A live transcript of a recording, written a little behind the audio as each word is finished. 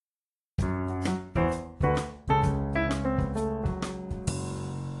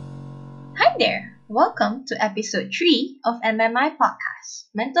there! Welcome to episode 3 of MMI Podcast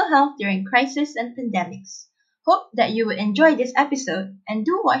Mental Health During Crisis and Pandemics. Hope that you will enjoy this episode and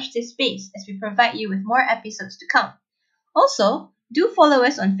do watch this space as we provide you with more episodes to come. Also, do follow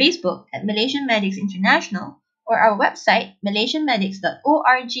us on Facebook at Malaysian Medics International or our website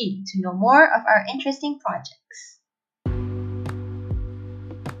malaysianmedics.org to know more of our interesting projects.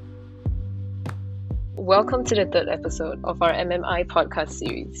 Welcome to the third episode of our MMI podcast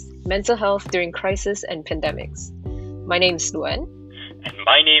series, Mental Health During Crisis and Pandemics. My name is Luan. And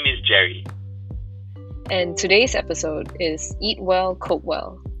my name is Jerry. And today's episode is Eat Well, Cope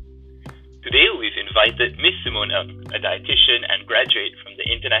Well. Today we've invited Miss Simone Ng, a dietitian and graduate from the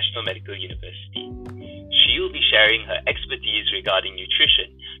International Medical University. She will be sharing her expertise regarding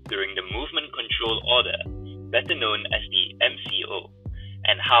nutrition during the Movement Control Order, better known as the MCO,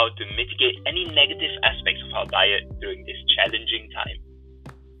 and how to mitigate any negative aspects of our diet during this challenging time.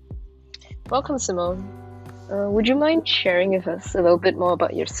 Welcome, Simone. Would you mind sharing with us a little bit more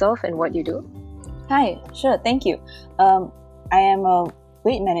about yourself and what you do? Hi, sure, thank you. I am a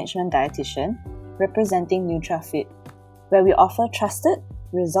weight management dietitian representing NutraFit, where we offer trusted,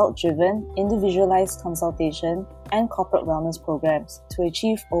 result-driven, individualized consultation and corporate wellness programs to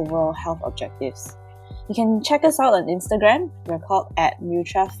achieve overall health objectives. You can check us out on Instagram. We're called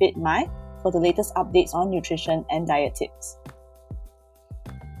 @NutraFitMy for the latest updates on nutrition and diet tips.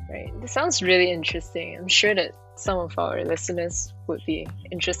 Right, this sounds really interesting. I'm sure that some of our listeners would be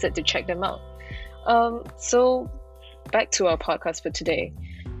interested to check them out. So back to our podcast for today.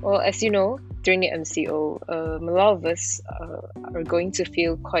 Well, as you know, during the MCO, a lot of us are going to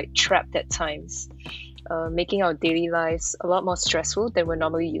feel quite trapped at times, making our daily lives a lot more stressful than we're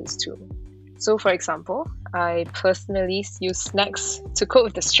normally used to. So, for example, I personally use snacks to cope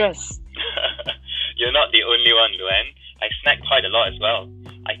with the stress. You're not the only one, Luan. I snack quite a lot as well.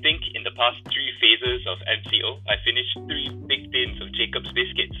 I think in the past 3 phases of MCO, I finished 3 big tins of Jacob's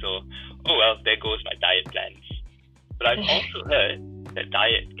biscuits, so there goes my diet plans. But I've also heard that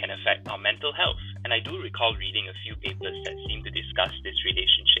diet can affect our mental health, and I do recall reading a few papers that seem to discuss this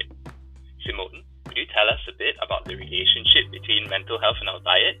relationship. Simone, could you tell us a bit about the relationship between mental health and our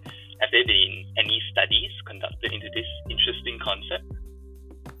diet? Have there been any studies conducted into this interesting concept?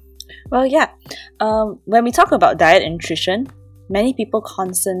 Well, yeah. When we talk about diet and nutrition, many people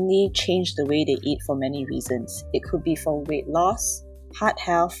constantly change the way they eat for many reasons. It could be for weight loss, heart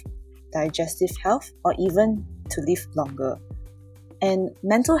health, digestive health, or even to live longer. And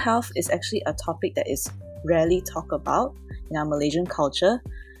mental health is actually a topic that is rarely talked about in our Malaysian culture,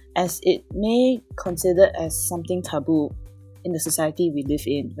 as it may considered as something taboo in the society we live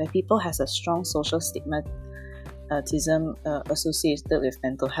in, where people has a strong social stigmatism associated with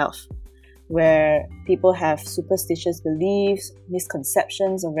mental health, where people have superstitious beliefs,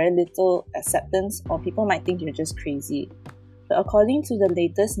 misconceptions, or very little acceptance, or people might think you're just crazy. But according to the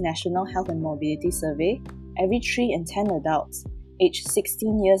latest National Health and Mobility Survey, every 3 in 10 adults aged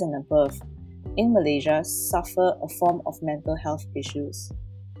 16 years and above in Malaysia suffer a form of mental health issues.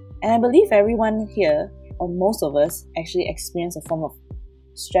 And I believe everyone here, or most of us, actually experience a form of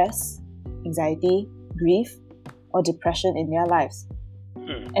stress, anxiety, grief, or depression in their lives.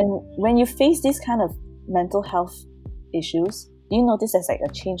 And when you face these kind of mental health issues, do you notice there's like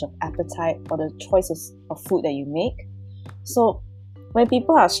a change of appetite or the choices of food that you make? So when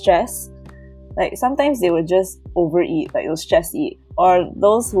people are stressed, like sometimes they will just overeat, like they'll stress eat. Or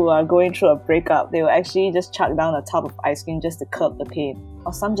those who are going through a breakup, they will actually just chuck down a tub of ice cream just to curb the pain.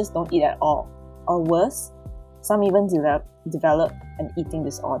 Or some just don't eat at all. Or worse, some even develop an eating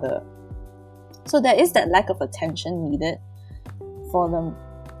disorder. So there is that lack of attention needed for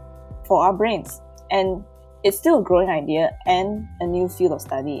our brains. And it's still a growing idea and a new field of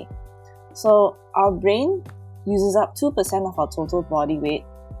study. So our brain uses up 2% of our total body weight,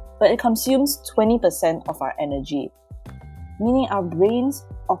 but it consumes 20% of our energy, meaning our brains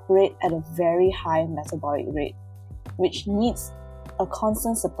operate at a very high metabolic rate, which needs a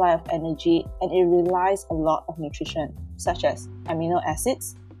constant supply of energy, and it relies a lot of nutrition, such as amino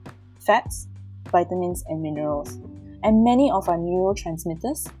acids, fats, vitamins, and minerals. And many of our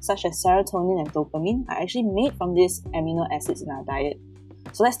neurotransmitters, such as serotonin and dopamine, are actually made from these amino acids in our diet.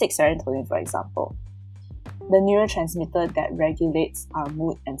 So let's take serotonin for example, the neurotransmitter that regulates our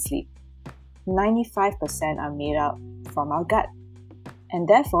mood and sleep. 95% are made up from our gut. And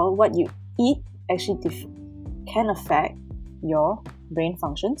therefore, what you eat actually can affect your brain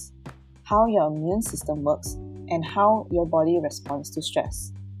functions, how your immune system works, and how your body responds to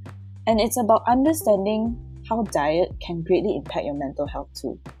stress. And it's about understanding how diet can greatly impact your mental health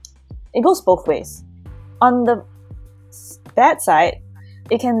too. It goes both ways. On the bad side,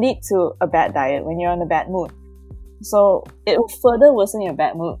 it can lead to a bad diet when you're on a bad mood. So it will further worsen your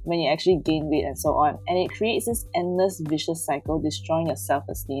bad mood when you actually gain weight and so on. And it creates this endless vicious cycle, destroying your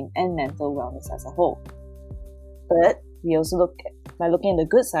self-esteem and mental wellness as a whole. But we also by looking at the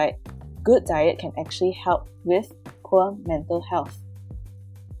good side, good diet can actually help with poor mental health.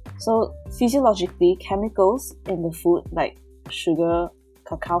 So physiologically, chemicals in the food like sugar,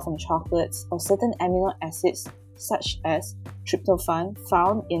 cacao from chocolates, or certain amino acids such as tryptophan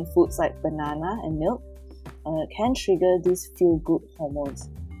found in foods like banana and milk can trigger these feel-good hormones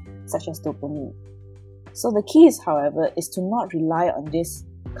such as dopamine. So the key is, however, is to not rely on this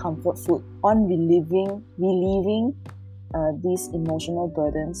comfort food, on relieving these emotional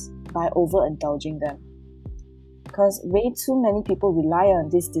burdens by overindulging them. Because way too many people rely on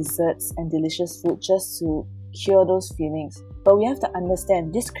these desserts and delicious food just to cure those feelings. But we have to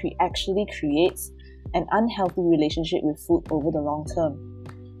understand this actually creates an unhealthy relationship with food over the long term,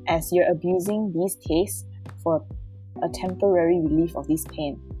 as you're abusing these tastes for a temporary relief of this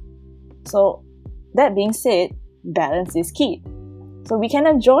pain. So that being said, balance is key. So we can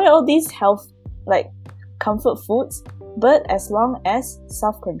enjoy all these comfort foods, but as long as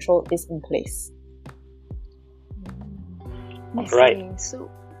self-control is in place. Right. So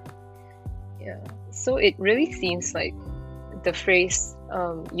it really seems like the phrase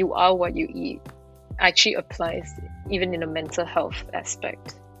 "you are what you eat" actually applies even in a mental health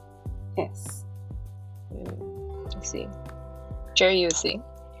aspect. Yes. I see. Jerry, you were saying?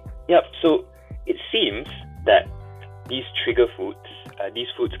 Yep, so it seems that these trigger foods, these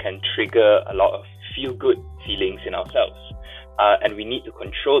foods can trigger a lot of feel-good feelings in ourselves. And we need to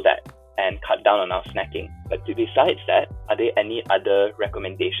control that and cut down on our snacking. But besides that, are there any other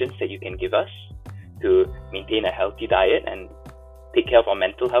recommendations that you can give us to maintain a healthy diet and take care of our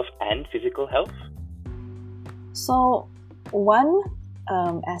mental health and physical health? So one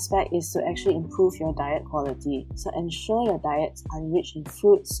aspect is to actually improve your diet quality. So ensure your diets are rich in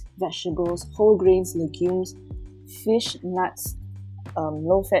fruits, vegetables, whole grains, legumes, fish, nuts,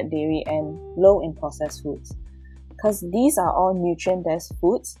 low-fat dairy, and low in processed foods. Because these are all nutrient-dense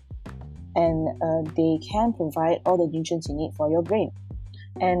foods, and they can provide all the nutrients you need for your brain.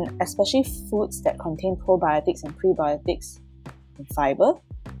 And especially foods that contain probiotics and prebiotics and fiber,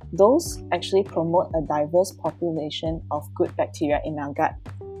 those actually promote a diverse population of good bacteria in our gut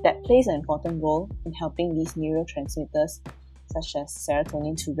that plays an important role in helping these neurotransmitters such as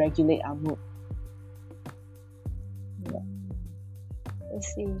serotonin to regulate our mood. I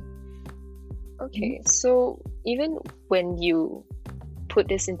see. Okay, so even when you put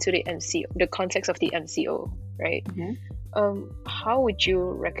this into the context of the MCO, right? How would you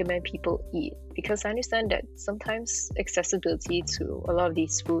recommend people eat? Because I understand that sometimes accessibility to a lot of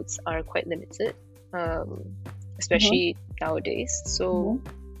these foods are quite limited, especially nowadays. So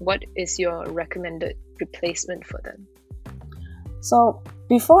what is your recommended replacement for them? So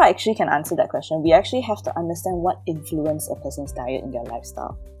before I actually can answer that question, we actually have to understand what influences a person's diet in their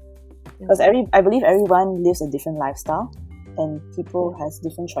lifestyle. Because I believe everyone lives a different lifestyle, and people has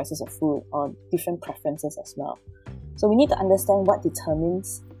different choices of food or different preferences as well. So we need to understand what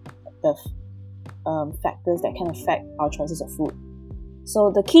determines the factors that can affect our choices of food.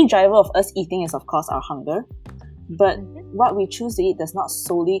 So the key driver of us eating is of course our hunger, but what we choose to eat does not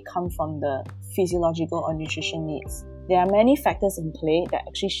solely come from the physiological or nutrition needs. There are many factors in play that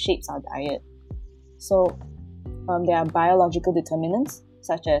actually shapes our diet. So there are biological determinants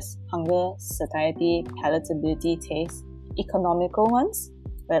such as hunger, satiety, palatability, taste, economical ones,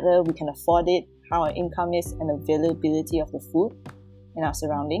 whether we can afford it, how our income is, and availability of the food in our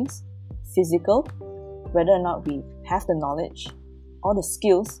surroundings, physical, whether or not we have the knowledge or the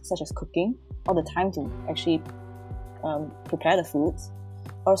skills such as cooking or the time to actually prepare the foods,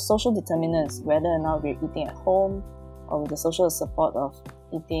 or social determinants, whether or not we're eating at home or with the social support of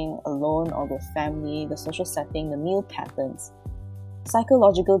eating alone or with family, the social setting, the meal patterns.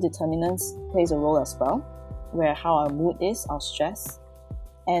 Psychological determinants plays a role as well, where how our mood is, our stress.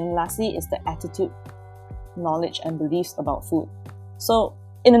 And lastly is the attitude, knowledge, and beliefs about food. So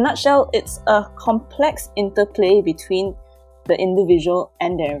in a nutshell, it's a complex interplay between the individual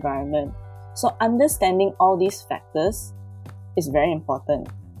and their environment. So understanding all these factors is very important.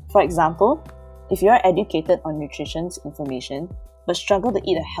 For example, if you are educated on nutrition information but struggle to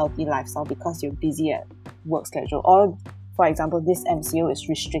eat a healthy lifestyle because you're busy at work schedule, or for example, this MCO is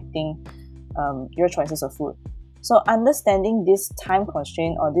restricting your choices of food. So understanding this time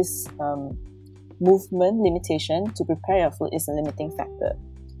constraint or this movement limitation to prepare your food is a limiting factor.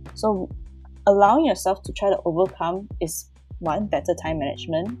 So allowing yourself to try to overcome is one, better time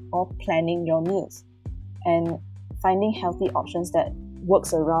management or planning your meals, and finding healthy options that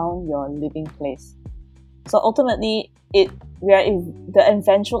works around your living place. So ultimately, we are the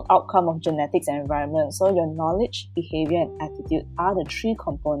eventual outcome of genetics and environment. So your knowledge, behavior, and attitude are the three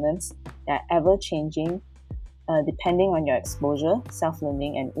components that are ever changing, depending on your exposure,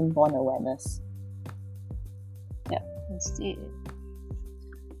 self-learning, and inborn awareness. I see.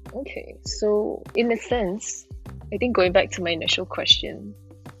 Okay, so in a sense, I think going back to my initial question,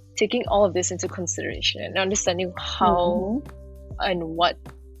 taking all of this into consideration and understanding how and what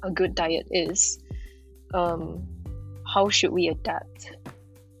a good diet is, how should we adapt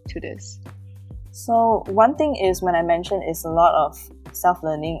to this? So one thing is, when I mentioned, is a lot of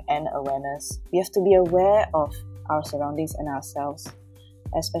self-learning and awareness. We have to be aware of our surroundings and ourselves,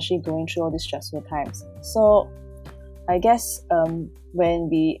 especially going through all these stressful times. So I guess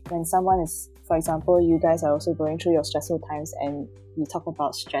when someone is, for example, you guys are also going through your stressful times, and we talk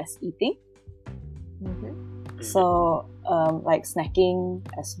about stress eating. So like snacking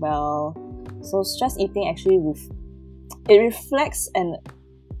as well. So stress eating actually it reflects an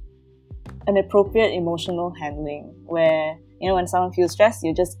appropriate emotional handling, where when someone feels stressed,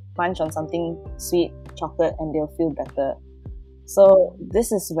 you just munch on something sweet, chocolate, and they'll feel better. So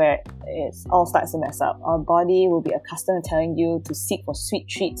this is where it all starts to mess up. Our body will be accustomed to telling you to seek for sweet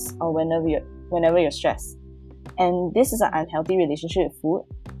treats or whenever you're stressed. And this is an unhealthy relationship with food,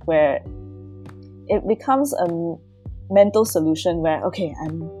 where it becomes a mental solution where, okay,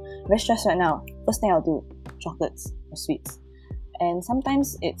 I'm very stressed right now. First thing I'll do, chocolates or sweets. And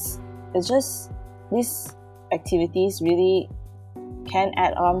sometimes it's just these activities really can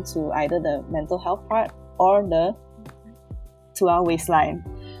add on to either the mental health part or to our waistline.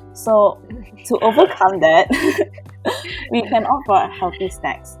 So to overcome that, we can opt for healthy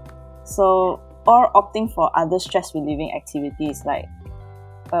snacks. So, or opting for other stress relieving activities like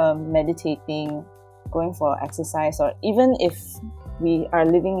meditating, going for exercise, or even if we are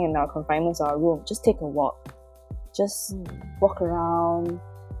living in our confinements or our room, just take a walk. Just walk around.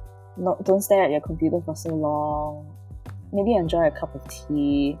 Don't stare at your computer for so long. Maybe enjoy a cup of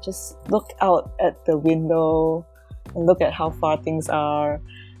tea. Just look out at the window and look at how far things are,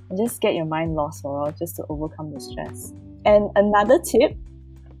 and just get your mind lost for a while, just to overcome the stress. And another tip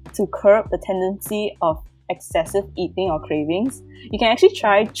to curb the tendency of excessive eating or cravings, you can actually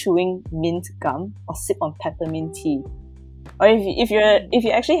try chewing mint gum or sip on peppermint tea. Or if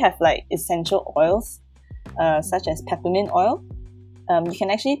you actually have like essential oils, such as peppermint oil, you can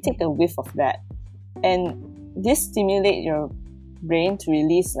actually take a whiff of that, and this stimulates your brain to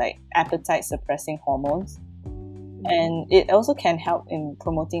release like appetite suppressing hormones, and it also can help in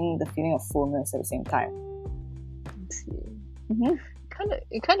promoting the feeling of fullness at the same time.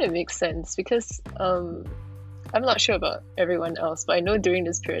 It kind of makes sense, because I'm not sure about everyone else, but I know during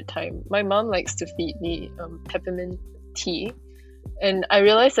this period of time, my mom likes to feed me peppermint tea, and I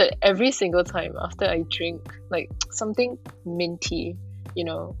realized that every single time after I drink like something minty,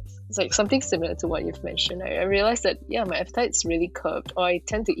 it's like something similar to what you've mentioned, I realized that my appetite's really curbed, or I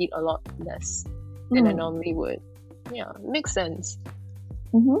tend to eat a lot less than I normally would. Yeah, it makes sense.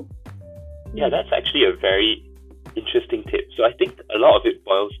 Yeah, that's actually a very interesting tip. So I think a lot of it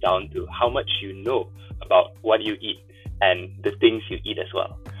boils down to how much you know about what you eat and the things you eat as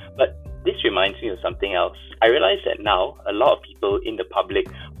well. But this reminds me of something else. I realize that now a lot of people in the public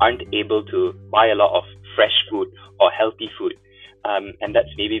aren't able to buy a lot of fresh food or healthy food. And that's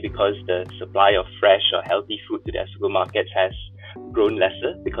maybe because the supply of fresh or healthy food to their supermarkets has grown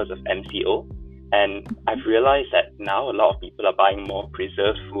lesser because of MCO. And I've realized that now a lot of people are buying more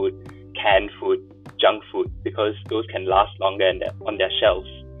preserved food, canned food, junk food, because those can last longer on their shelves.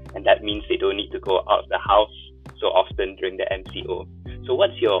 And that means they don't need to go out of the house so often during the MCO. So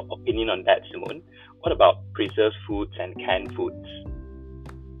what's your opinion on that, Simone? What about preserved foods and canned foods?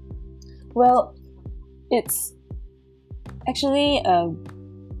 Well, it's actually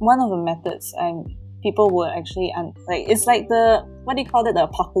one of the methods people would actually it's like the, what do you call it, the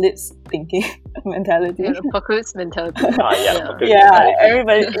apocalypse thinking mentality. Yeah, apocalypse mentality.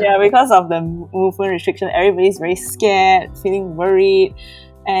 Everybody, because of the movement restriction, everybody's very scared, feeling worried,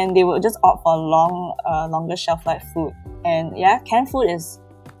 and they will just opt for longer shelf life food. And canned food is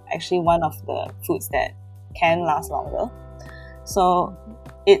actually one of the foods that can last longer. So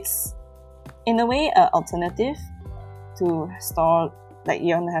it's in a way an alternative to store, like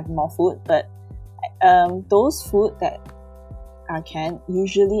you want to have more food, but those food that are canned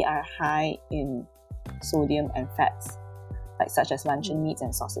usually are high in sodium and fats, like such as luncheon meats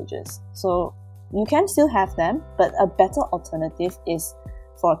and sausages. So you can still have them, but a better alternative is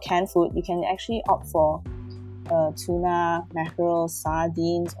for canned food. You can actually opt for tuna, mackerel,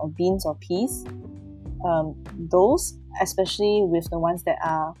 sardines, or beans or peas. those, especially with the ones that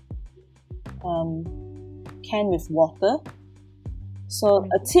are canned with water. So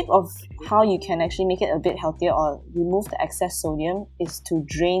a tip of how you can actually make it a bit healthier or remove the excess sodium is to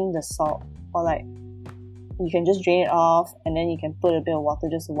drain the salt, or like you can just drain it off and then you can put a bit of water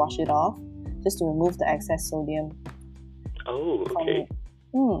just to wash it off, just to remove the excess sodium. Oh, okay.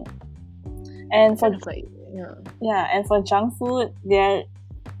 And for Kind of like, and for junk food, they're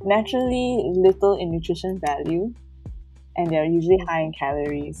naturally little in nutrition value, and they're usually high in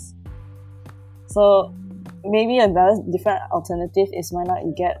calories. So maybe another different alternative is, why not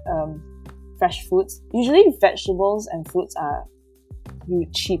you get fresh fruits. Usually vegetables and fruits are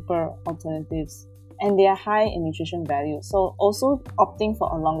cheaper alternatives, and they are high in nutrition value. So also opting for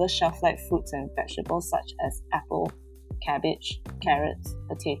a longer shelf life fruits and vegetables such as apple, cabbage, carrots,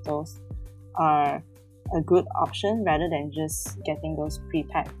 potatoes are a good option, rather than just getting those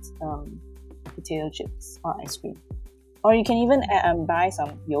pre-packed potato chips or ice cream. Or you can even buy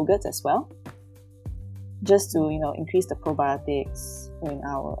some yogurt as well, just to increase the probiotics in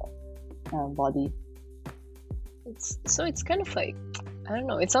our body. It's kind of like, I don't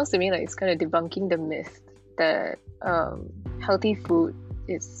know, it sounds to me like it's kind of debunking the myth that healthy food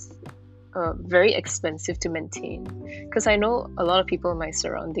is very expensive to maintain. Because I know a lot of people in my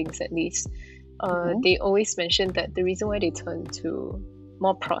surroundings, at least, they always mention that the reason why they turn to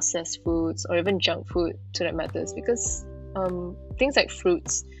more processed foods or even junk food, to that matter, is because things like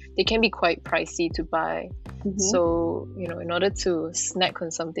fruits, they can be quite pricey to buy. So in order to snack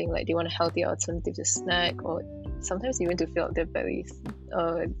on something, like they want a healthy alternative to snack, or sometimes even to fill up their bellies,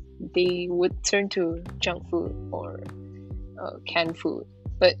 they would turn to junk food or canned food.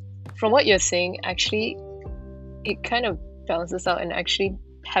 But from what you're saying, actually it kind of balances out, and actually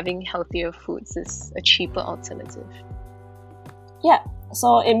having healthier foods is a cheaper alternative. Yeah,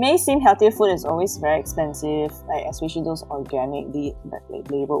 so it may seem healthier food is always very expensive, like especially those organic,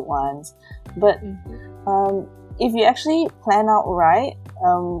 labeled ones. But if you actually plan out right,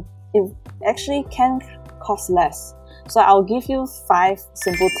 it actually can cost less. So I'll give you 5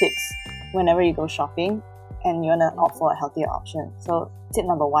 simple tips whenever you go shopping and you want to opt for a healthier option. So tip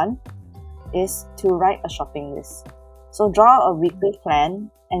number 1 is to write a shopping list. So draw a weekly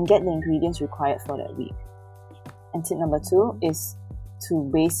plan and get the ingredients required for that week. And tip number 2 is to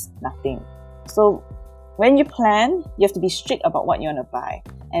waste nothing. So when you plan, you have to be strict about what you want to buy.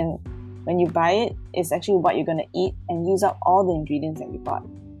 And when you buy it, it's actually what you're going to eat, and use up all the ingredients that you bought.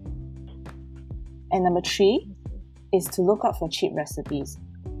 And number 3 is to look out for cheap recipes.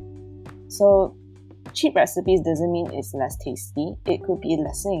 So cheap recipes doesn't mean it's less tasty. It could be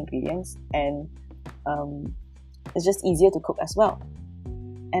lesser ingredients, and it's just easier to cook as well.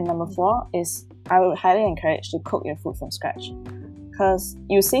 And number 4 is, I would highly encourage to cook your food from scratch, because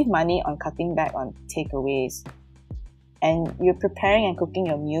you save money on cutting back on takeaways, and you're preparing and cooking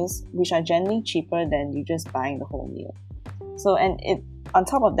your meals, which are generally cheaper than you just buying the whole meal. So, and it, on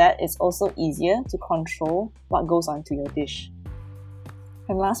top of that, it's also easier to control what goes onto your dish.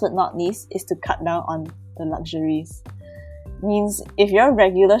 And last but not least is to cut down on the luxuries. Means if your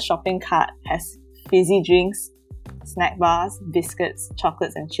regular shopping cart has fizzy drinks, snack bars, biscuits,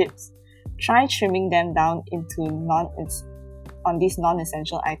 chocolates and chips, try trimming them down into on these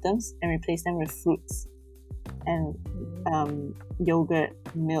non-essential items and replace them with fruits and yogurt,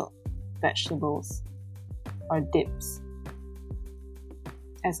 milk, vegetables, or dips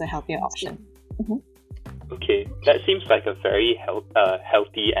as a healthier option. Okay, that seems like a very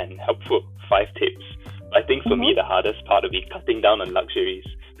healthy and helpful 5 tips. I think for me, the hardest part will be cutting down on luxuries,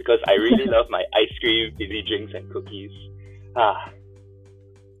 because I really love my ice cream, fizzy drinks, and cookies.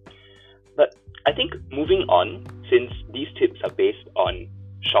 But I think moving on, since these tips are based on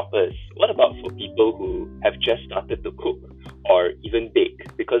shoppers, what about for people who have just started to cook or even bake?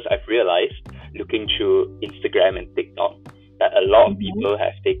 Because I've realized, looking through Instagram and TikTok, that a lot of people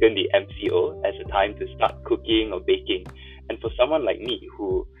have taken the MCO as a time to start cooking or baking. And for someone like me,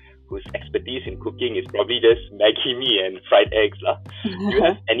 whose expertise in cooking is probably just Maggi mee and fried eggs, do you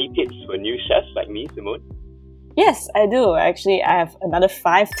have any tips for new chefs like me, Simone? Yes, I do. Actually, I have another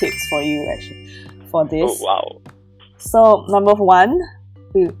 5 tips for you for this. Oh, wow. So, number 1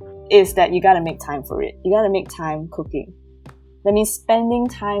 is that you gotta make time for it. You gotta make time cooking. That means spending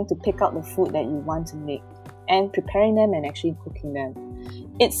time to pick out the food that you want to make, and preparing them and actually cooking them.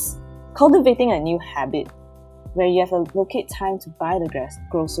 It's cultivating a new habit where you have to locate time to buy the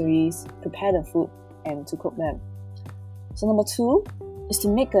groceries, prepare the food, and to cook them. So number 2 is to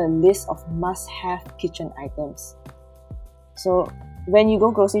make a list of must-have kitchen items. So when you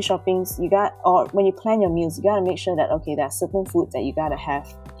go grocery shopping, or when you plan your meals, you gotta make sure that, okay, there are certain foods that you gotta have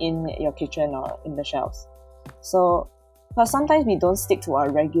in your kitchen or in the shelves. So, but sometimes we don't stick to our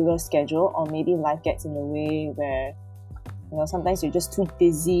regular schedule, or maybe life gets in the way where, sometimes you're just too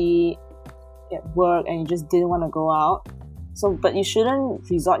busy at work and you just didn't want to go out. So, but you shouldn't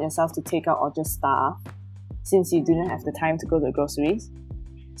resort yourself to takeout or just starve, since you didn't have the time to go to the groceries.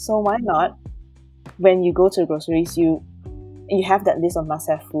 So why not, when you go to the groceries, you have that list of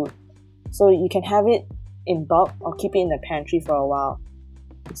must-have food. So you can have it in bulk or keep it in the pantry for a while,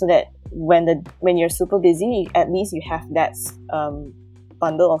 so that when you're super busy, at least you have that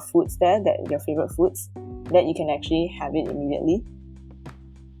bundle of foods there, that your favorite foods, that you can actually have it immediately.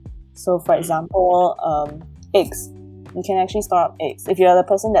 So for example, eggs. You can actually store up eggs. If you're the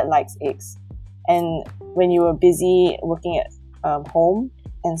person that likes eggs, and when you were busy working at home,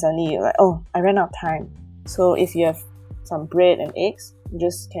 and suddenly you're like, oh, I ran out of time. So if you have some bread and eggs, you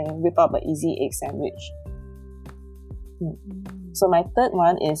just can whip up an easy egg sandwich. So my third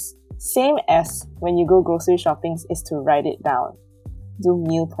one is, same as when you go grocery shopping, is to write it down. Do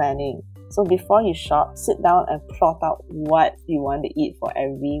meal planning. So before you shop, sit down and plot out what you want to eat for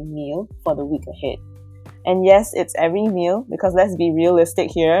every meal for the week ahead. And yes, it's every meal, because let's be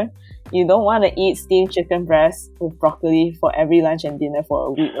realistic here. You don't want to eat steamed chicken breast with broccoli for every lunch and dinner for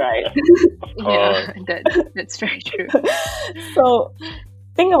a week, right? Yeah, that's very true. So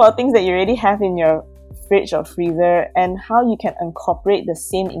think about things that you already have in your fridge or freezer, and how you can incorporate the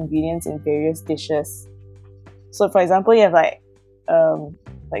same ingredients in various dishes. So for example, you have like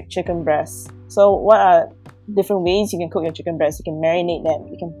chicken breasts. So what are different ways you can cook your chicken breasts? You can marinate them,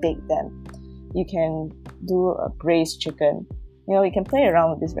 you can bake them, you can do a braised chicken. You can play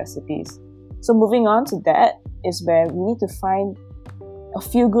around with these recipes. So moving on to that is where we need to find a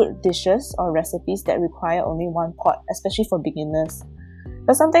few good dishes or recipes that require only one pot, especially for beginners.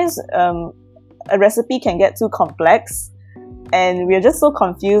 But sometimes a recipe can get too complex, and we're just so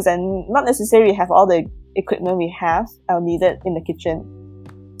confused, and not necessarily have all the equipment we have or needed in the kitchen.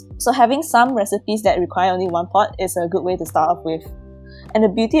 So having some recipes that require only one pot is a good way to start off with. And the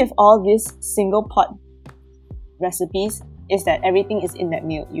beauty of all these single pot recipes is that everything is in that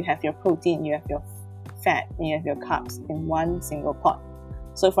meal. You have your protein, you have your fat, and you have your carbs in one single pot.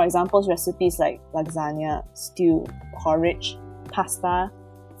 So for example, recipes like lasagna, stew, porridge, pasta,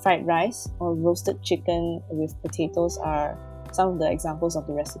 fried rice, or roasted chicken with potatoes are some of the examples of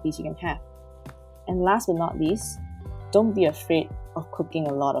the recipes you can have. And last but not least, don't be afraid of cooking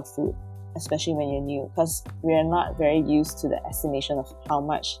a lot of food, especially when you're new, because we are not very used to the estimation of how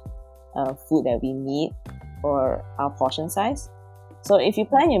much food that we need for our portion size. So if you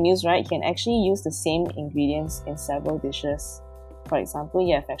plan your meals right, you can actually use the same ingredients in several dishes. For example,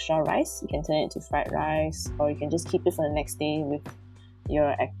 you have extra rice, you can turn it to fried rice, or you can just keep it for the next day with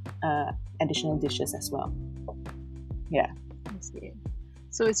your additional dishes as well. Yeah. I see.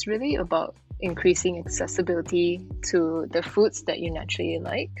 So it's really about increasing accessibility to the foods that you naturally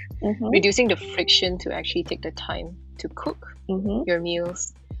like, reducing the friction to actually take the time to cook your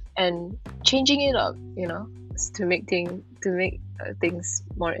meals, and changing it up, to make things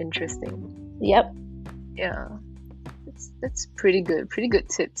more interesting. Yep. Yeah, that's pretty good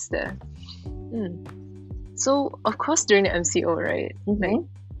tips there. So of course during the MCO, right?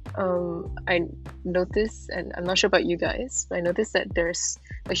 I noticed, and I'm not sure about you guys, but I noticed that there's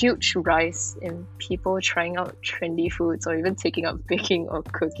a huge rise in people trying out trendy foods, or even taking up baking or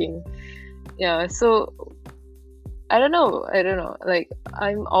cooking. Yeah, so I don't know. Like,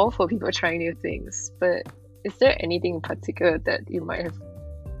 I'm all for people trying new things, but is there anything in particular that you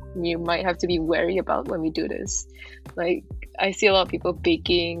might have to be wary about when we do this? Like, I see a lot of people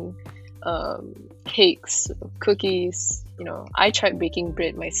baking cakes, cookies. I tried baking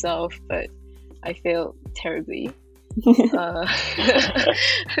bread myself, but I failed terribly. So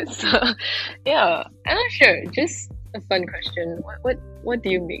yeah, I'm not sure. Just a fun question. What do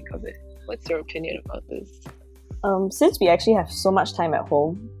you make of it? What's your opinion about this? Since we actually have so much time at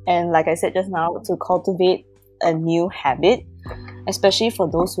home, and like I said just now, to cultivate a new habit, especially for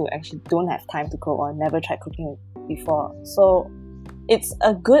those who actually don't have time to cook or never tried cooking before, so it's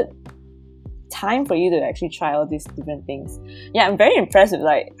a good time for you to actually try all these different things. Yeah, I'm very impressed with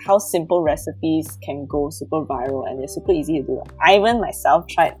like how simple recipes can go super viral, and they're super easy to do. I even myself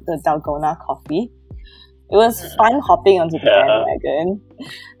tried the dalgona coffee. It was fun hopping onto the bandwagon,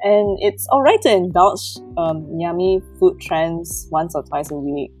 and it's alright to indulge yummy food trends once or twice a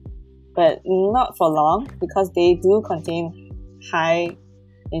week, but not for long, because they do contain high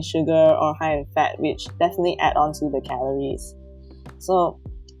in sugar or high in fat, which definitely add on to the calories. So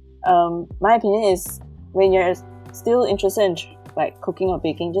my opinion is, when you're still interested in like cooking or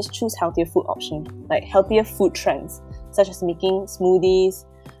baking, just choose healthier food options, like healthier food trends, such as making smoothies.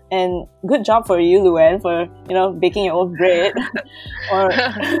 And good job for you, Luann, for baking your own bread, or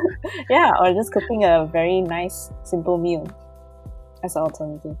or just cooking a very nice simple meal as an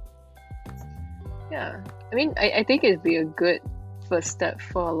alternative. Yeah, I mean, I think it'd be a good first step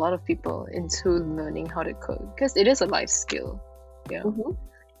for a lot of people into learning how to cook, because it is a life skill. Yeah. Mm-hmm.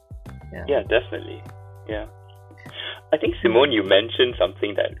 Yeah, definitely. Yeah. I think, Simone, you mentioned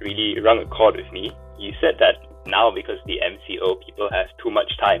something that really rung a chord with me. You said that now, because the MCO, people have too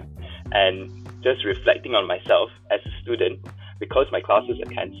much time. And just reflecting on myself as a student, because my classes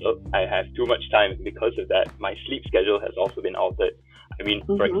are cancelled, I have too much time. Because of that, my sleep schedule has also been altered. I mean,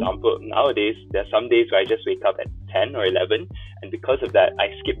 for example, nowadays, there are some days where I just wake up at 10 or 11, and because of that, I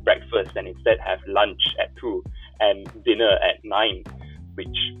skip breakfast and instead have lunch at 2 and dinner at 9,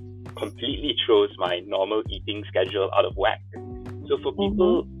 which completely throws my normal eating schedule out of whack. So for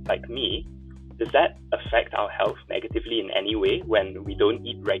people like me, does that affect our health negatively in any way when we don't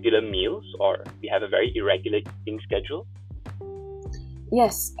eat regular meals or we have a very irregular eating schedule?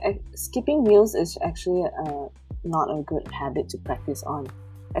 Yes, skipping meals is actually not a good habit to practice on,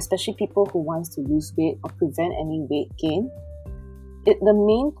 especially people who want to lose weight or prevent any weight gain. The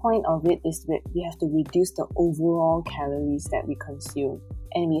main point of it is that we have to reduce the overall calories that we consume,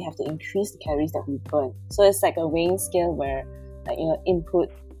 and we have to increase the calories that we burn. So it's like a weighing scale where input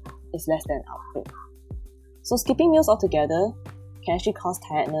is less than output. So skipping meals altogether can actually cause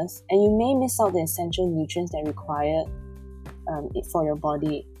tiredness, and you may miss out the essential nutrients that are required for your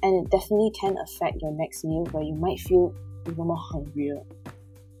body, and it definitely can affect your next meal, where you might feel even more hungrier.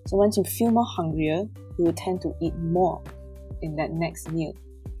 So once you feel more hungrier, you will tend to eat more in that next meal.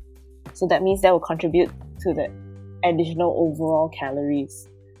 So that means that will contribute to the additional overall calories.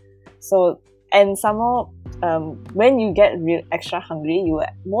 So, and somehow, when you get extra hungry, you will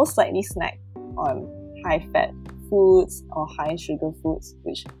most likely snack on high-fat foods or high-sugar foods,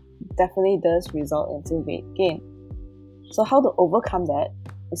 which definitely does result into weight gain. So how to overcome that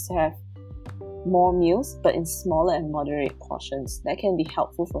is to have more meals, but in smaller and moderate portions. That can be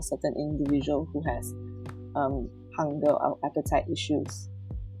helpful for certain individual who has hunger or appetite issues.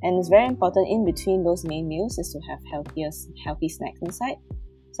 And it's very important in between those main meals is to have healthy snacks inside,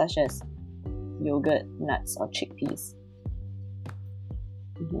 such as yogurt, nuts, or chickpeas.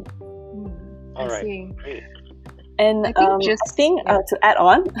 All right, see. great. And I think to add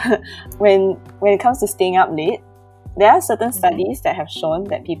on, when it comes to staying up late, there are certain studies that have shown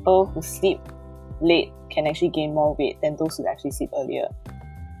that people who sleep late can actually gain more weight than those who actually sleep earlier.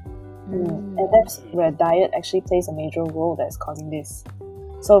 And that's where diet actually plays a major role that's causing this.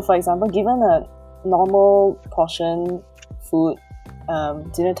 So for example, given a normal portion food,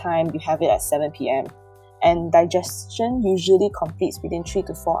 dinner time, you have it at 7 p.m. and digestion usually completes within 3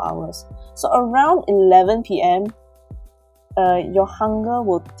 to 4 hours. So around 11 p.m., your hunger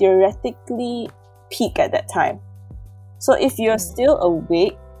will theoretically peak at that time. So if you're still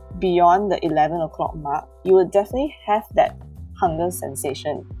awake beyond the 11 o'clock mark, you will definitely have that hunger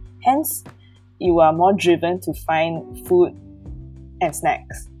sensation. Hence, you are more driven to find food and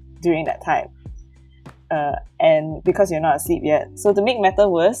snacks during that time. And because you're not asleep yet. So to make matters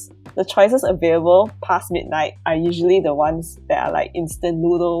worse, the choices available past midnight are usually the ones that are like instant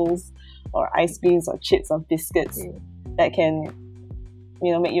noodles or ice creams or chips or biscuits that can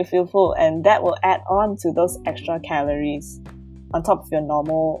make you feel full, and that will add on to those extra calories on top of your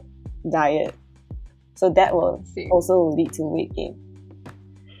normal diet. So that will also lead to weight gain.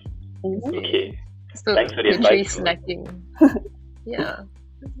 Okay. So Thanks for the literally advice. snacking. Yeah.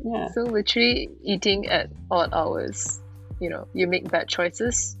 Yeah. So literally eating at odd hours. You make bad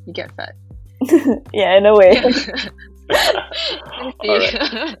choices, you get fat. Yeah, in a way.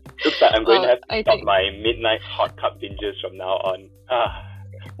 Alright. Looks like I'm going to have to I stop think- my midnight hot cup binges from now on.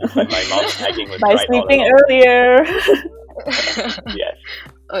 Looks like my mouth nagging was By right all sleeping along. earlier. Yes.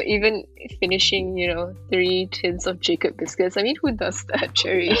 Or even finishing, 3 tins of Jacob biscuits. I mean, who does that,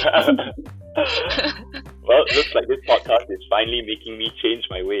 Cherry? Well, it looks like this podcast is finally making me change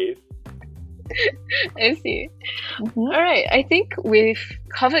my ways. I see. Mhm. All right. I think we've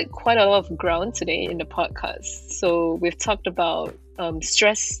covered quite a lot of ground today in the podcast. So we've talked about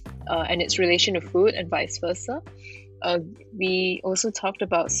stress and its relation to food and vice versa. We also talked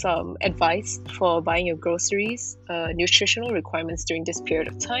about some advice for buying your groceries, nutritional requirements during this period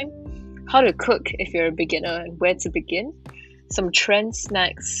of time, how to cook if you're a beginner and where to begin, some trend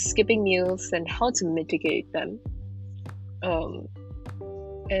snacks, skipping meals, and how to mitigate them.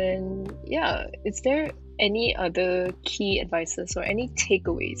 And yeah, is there any other key advices or any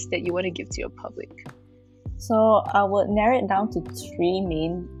takeaways that you want to give to your public? So I would narrow it down to three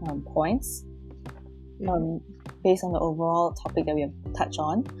main points based on the overall topic that we have touched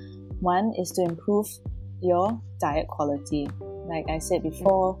on. One is to improve your diet quality. Like I said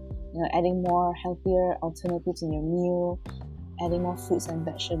before, adding more healthier alternatives in your meal, adding more fruits and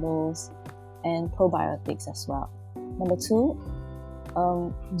vegetables, and probiotics as well. Number two,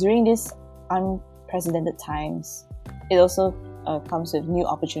 during these unprecedented times, it also comes with new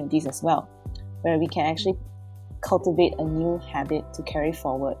opportunities as well, where we can actually cultivate a new habit to carry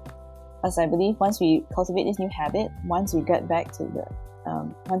forward. As I believe once we cultivate this new habit, once we get back to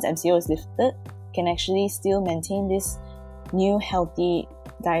once MCO is lifted, can actually still maintain this new healthy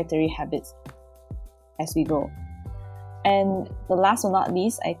dietary habits as we go. And the last but not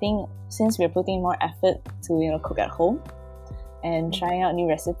least, I think since we're putting more effort to cook at home and trying out new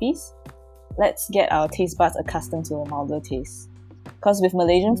recipes, let's get our taste buds accustomed to a milder taste. Because with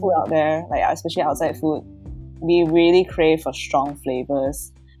Malaysian food out there, like especially outside food, we really crave for strong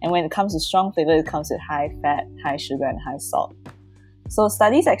flavors. And when it comes to strong flavor, it comes with high fat, high sugar, and high salt. So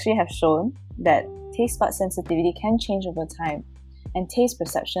studies actually have shown that taste bud sensitivity can change over time, and taste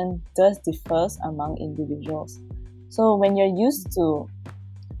perception does differ among individuals. So when you're used to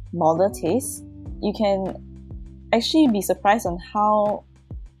milder taste, you can actually be surprised on how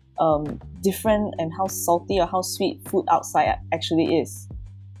different and how salty or how sweet food outside actually is.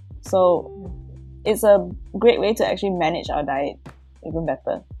 So it's a great way to actually manage our diet even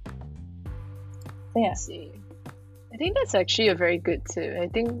better. So yeah. I think that's actually a very good tip. I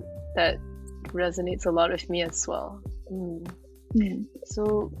think that resonates a lot with me as well.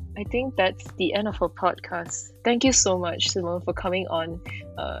 So I think that's the end of our podcast. Thank you so much, Simone, for coming on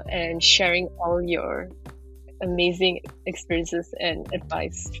and sharing all your amazing experiences and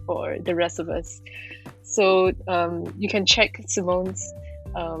advice for the rest of us. So you can check Simone's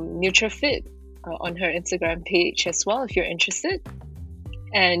NutraFit on her Instagram page as well if you're interested.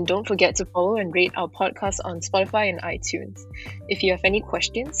 And don't forget to follow and rate our podcast on Spotify and iTunes. If you have any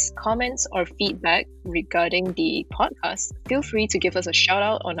questions, comments, or feedback regarding the podcast, feel free to give us a shout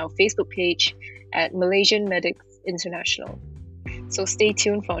out on our Facebook page at Malaysian Medics International. So stay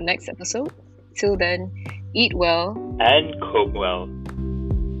tuned for our next episode. Till then, eat well and cook well.